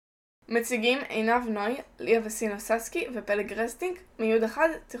מציגים עינב נוי, ליה וסינו ססקי ופלג רסטינג מיוד אחד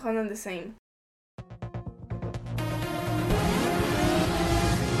תיכון הנדסאים.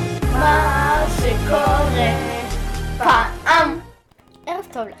 מה שקורה פעם. ערב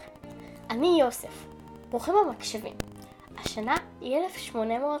טוב לכם, אני יוסף, ברוכים המקשבים. השנה היא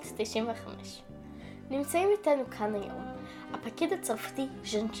 1895. נמצאים איתנו כאן היום הפקיד הצרפתי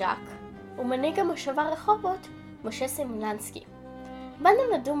ז'אן ז'אק ומנהיג המושבה רחובות משה סמילנסקי. באנו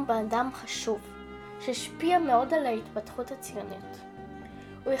לדון באדם חשוב שהשפיע מאוד על ההתפתחות הציונית.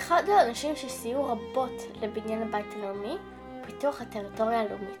 הוא אחד האנשים שסייעו רבות לבניין הבית הלאומי ופיתוח הטריטוריה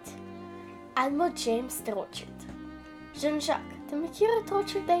הלאומית. אלמוט ג'יימס דה רוטשילד. ז'אן ז'אק, אתה מכיר את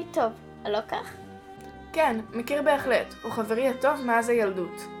רוטשילד די טוב, הלא כך? כן, מכיר בהחלט, הוא חברי הטוב מאז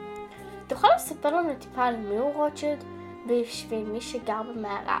הילדות. תוכל לספר לנו טיפה על מי הוא רוטשילד בשביל מי שגר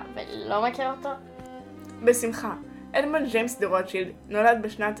במערה ולא מכיר אותו? בשמחה. אלמוט ג'יימס דה רוטשילד נולד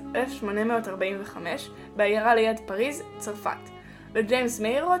בשנת 1845 בעיירה ליד פריז, צרפת, לג'יימס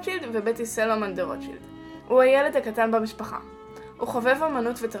מאיר רוטשילד ובטי סלומון דה רוטשילד. הוא הילד הקטן במשפחה. הוא חובב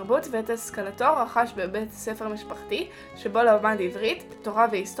אמנות ותרבות ואת השכלתו רכש בבית ספר משפחתי שבו למד עברית, תורה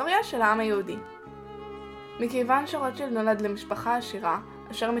והיסטוריה של העם היהודי. מכיוון שרוטשילד נולד למשפחה עשירה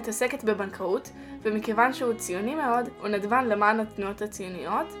אשר מתעסקת בבנקאות, ומכיוון שהוא ציוני מאוד, הוא נדבן למען התנועות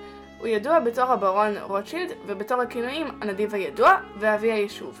הציוניות, הוא ידוע בתור הברון רוטשילד ובתור הכינויים הנדיב הידוע ואבי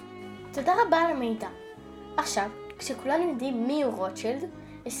היישוב. תודה רבה על המידע. עכשיו, כשכולנו יודעים מי הוא רוטשילד,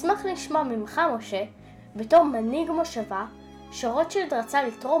 אשמח לשמוע ממך משה, בתור מנהיג מושבה, שרוטשילד רצה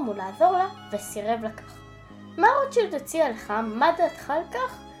לתרום ולעזור לה וסירב לכך. מה רוטשילד הציע לך, מה דעתך על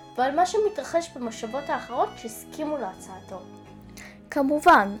כך, ועל מה שמתרחש במושבות האחרות שהסכימו להצעתו?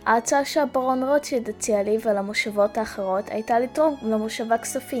 כמובן, ההצעה שהברון רוטשילד הציע לי ולמושבות האחרות הייתה לתרום למושבה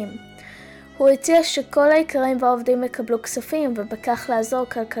כספים. הוא הציע שכל העיקרים והעובדים יקבלו כספים ובכך לעזור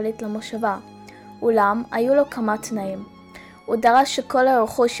כלכלית למושבה. אולם, היו לו כמה תנאים. הוא דרש שכל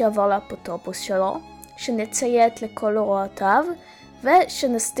הרכוש יעבור לאפוטרופוס שלו, שנציית לכל הוראותיו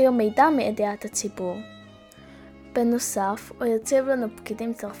ושנסתיר מידע מידיעת הציבור. בנוסף, הוא יציב לנו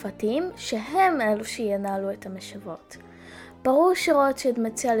פקידים צרפתיים שהם אלו שינהלו את המשאבות. ברור שרוטשילד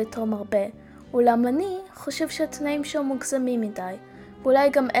מציע לתרום הרבה, אולם אני חושב שהתנאים שם מוגזמים מדי, ואולי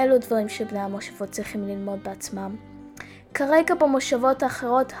גם אלו דברים שבני המושבות צריכים ללמוד בעצמם. כרגע במושבות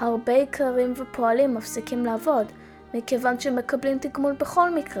האחרות הרבה עיקרים ופועלים מפסיקים לעבוד, מכיוון שמקבלים תגמול בכל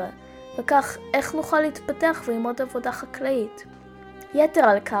מקרה, וכך איך נוכל להתפתח וללמוד עבודה חקלאית. יתר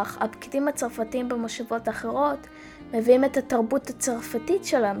על כך, הפקידים הצרפתיים במושבות האחרות מביאים את התרבות הצרפתית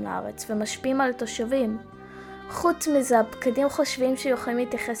שלהם לארץ ומשפיעים על התושבים. חוץ מזה, הפקידים חושבים שיכולים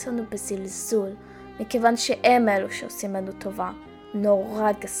להתייחס לנו בזלזול, מכיוון שהם אלו שעושים לנו טובה.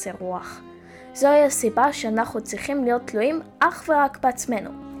 נורא גסי רוח. זוהי הסיבה שאנחנו צריכים להיות תלויים אך ורק בעצמנו.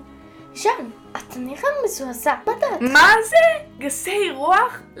 ז'אן, אתה נראה מזועזע, מה דעתך? מה זה? גסי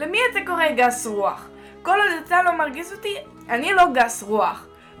רוח? למי אתה קורא גס רוח? כל עוד אתה לא מרגיז אותי, אני לא גס רוח.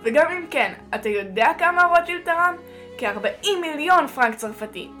 וגם אם כן, אתה יודע כמה רוטשילד תרם? כ-40 מיליון פרנק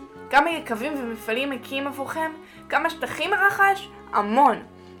צרפתי. כמה יקבים ומפעלים הקים עבורכם? כמה שטחים רכש? המון.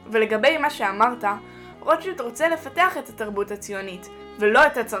 ולגבי מה שאמרת, רוטשילד רוצה לפתח את התרבות הציונית, ולא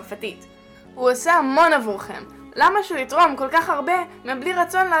את הצרפתית. הוא עושה המון עבורכם. למה שהוא יתרום כל כך הרבה מבלי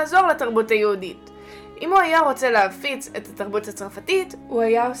רצון לעזור לתרבות היהודית? אם הוא היה רוצה להפיץ את התרבות הצרפתית, הוא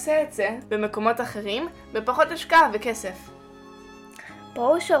היה עושה את זה במקומות אחרים, בפחות השקעה וכסף.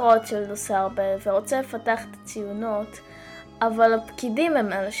 ברור שרוטשילד עושה הרבה ורוצה לפתח את הציונות, אבל הפקידים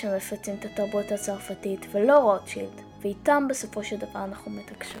הם אלה שמפצים את התרבות הצרפתית ולא רוטשילד, ואיתם בסופו של דבר אנחנו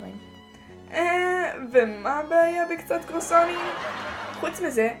מתקשרים. ומה הבעיה בקצת קרוסונים? חוץ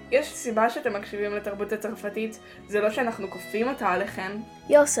מזה, יש סיבה שאתם מקשיבים לתרבות הצרפתית, זה לא שאנחנו כופים אותה עליכם.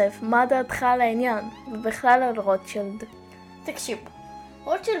 יוסף, מה דעתך על העניין, ובכלל על רוטשילד? תקשיבו,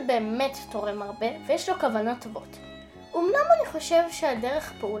 רוטשילד באמת תורם הרבה ויש לו כוונות טובות. אמנם אני חושב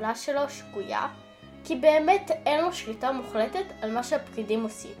שהדרך פעולה שלו שגויה, כי באמת אין לו שליטה מוחלטת על מה שהפקידים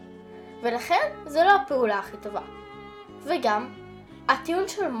עושים, ולכן זו לא הפעולה הכי טובה. וגם, הטיעון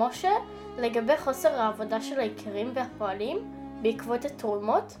של משה לגבי חוסר העבודה של העיקרים והפועלים בעקבות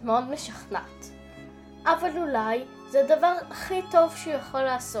התרומות מאוד משכנעת. אבל אולי זה הדבר הכי טוב שהוא יכול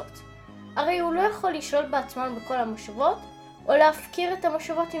לעשות. הרי הוא לא יכול לשלוט בעצמם בכל המושבות, או להפקיר את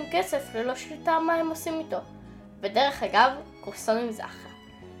המושבות עם כסף ללא שליטה מה הם עושים איתו. ודרך אגב, קרוסונים זה אחלה.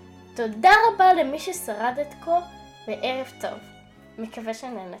 תודה רבה למי ששרד עד כה, וערב טוב. מקווה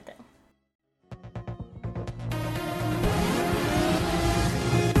שנהנתם.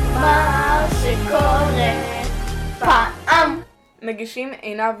 מה שקורה פעם. מגישים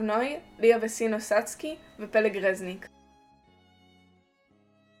עינב נוי, ליה וסינו ססקי ופלג רזניק.